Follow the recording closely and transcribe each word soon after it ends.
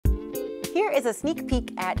Here is a sneak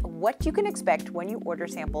peek at what you can expect when you order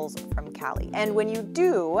samples from Cali. And when you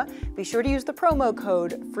do, be sure to use the promo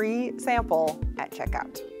code FREESAMPLE at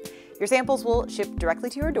checkout. Your samples will ship directly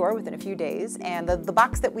to your door within a few days, and the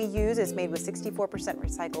box that we use is made with 64%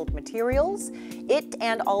 recycled materials. It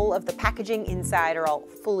and all of the packaging inside are all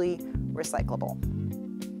fully recyclable.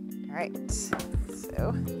 All right,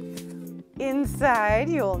 so inside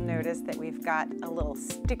you'll notice that we've got a little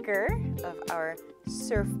sticker of our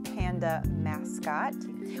Surf Panda mascot.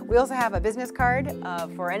 We also have a business card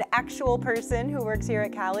for an actual person who works here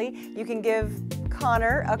at Cali. You can give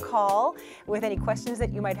Connor a call with any questions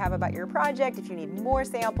that you might have about your project. If you need more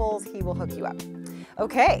samples, he will hook you up.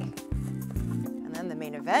 Okay, and then the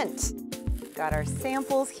main event. Got our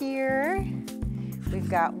samples here. We've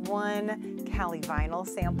got one Cali vinyl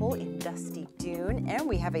sample in Dusty Dune, and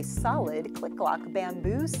we have a solid click-lock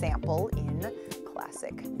bamboo sample in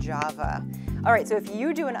Classic Java. All right, so if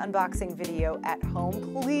you do an unboxing video at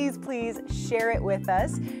home, please share it with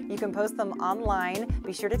us. You can post them online.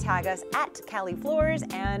 Be sure to tag us at Cali Floors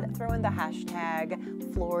and throw in the hashtag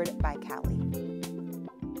FlooredByCali.